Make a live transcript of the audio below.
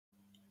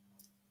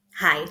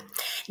Hi,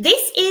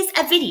 this is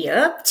a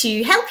video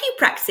to help you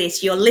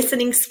practice your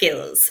listening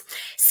skills.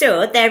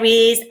 So there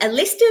is a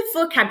list of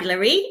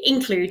vocabulary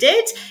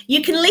included.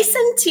 You can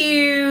listen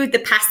to the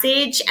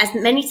passage as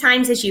many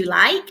times as you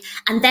like,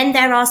 and then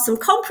there are some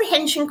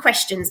comprehension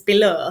questions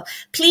below.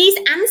 Please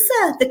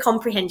answer the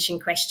comprehension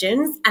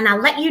questions and I'll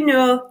let you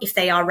know if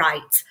they are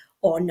right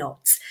or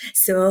not.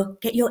 So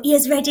get your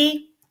ears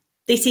ready.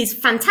 This is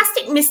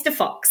Fantastic Mr.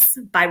 Fox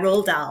by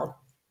Roald Dahl.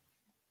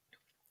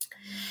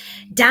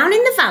 Down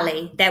in the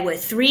valley, there were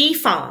 3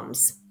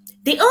 farms.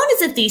 The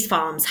owners of these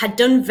farms had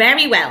done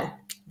very well.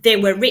 They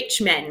were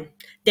rich men.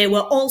 They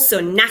were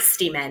also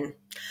nasty men.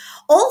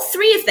 All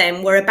 3 of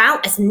them were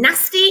about as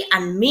nasty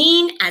and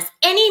mean as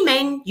any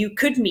men you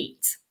could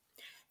meet.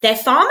 Their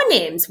farmer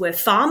names were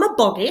Farmer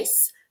Boggis,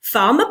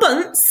 Farmer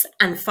Bunce,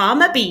 and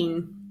Farmer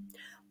Bean.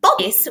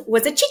 Boggis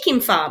was a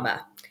chicken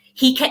farmer.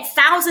 He kept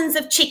thousands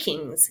of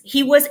chickens.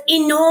 He was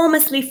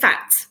enormously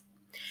fat.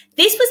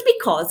 This was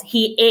because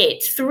he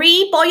ate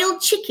 3 boiled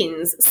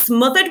chickens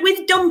smothered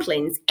with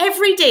dumplings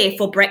every day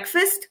for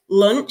breakfast,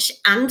 lunch,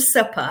 and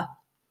supper.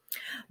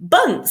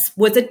 Bunce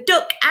was a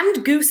duck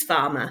and goose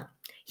farmer.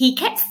 He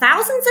kept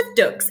thousands of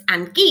ducks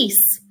and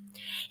geese.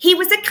 He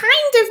was a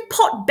kind of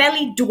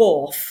pot-bellied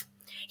dwarf.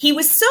 He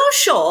was so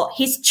short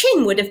his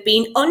chin would have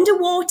been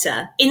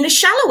underwater in the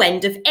shallow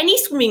end of any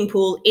swimming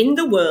pool in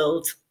the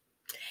world.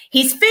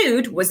 His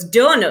food was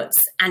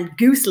donuts and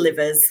goose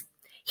livers.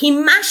 He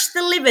mashed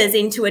the livers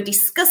into a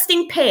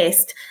disgusting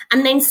paste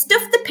and then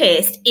stuffed the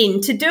paste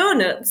into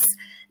donuts.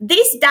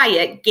 This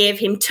diet gave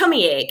him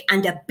tummy ache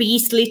and a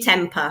beastly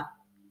temper.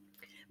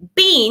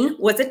 Bean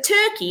was a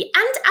turkey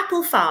and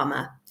apple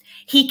farmer.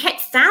 He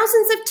kept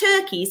thousands of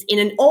turkeys in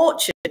an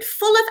orchard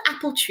full of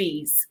apple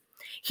trees.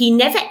 He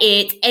never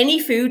ate any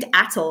food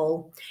at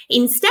all.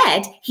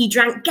 Instead, he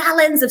drank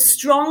gallons of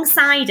strong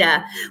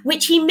cider,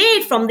 which he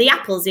made from the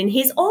apples in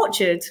his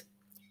orchard.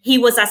 He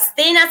was as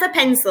thin as a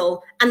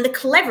pencil and the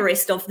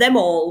cleverest of them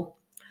all.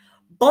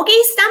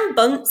 Boggis and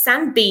Bunce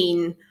and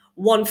Bean,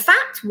 one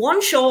fat,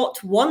 one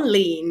short, one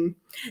lean.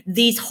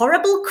 These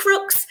horrible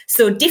crooks,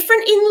 so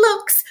different in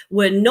looks,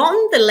 were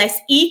none the less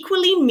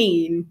equally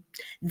mean.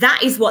 That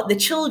is what the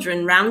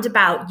children round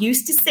about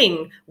used to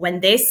sing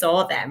when they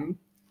saw them.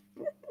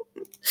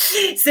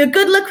 So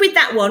good luck with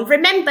that one.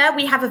 Remember,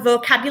 we have a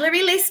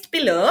vocabulary list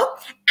below.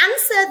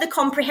 Answer the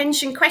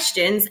comprehension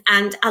questions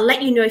and I'll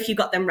let you know if you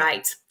got them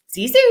right.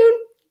 See you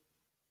soon.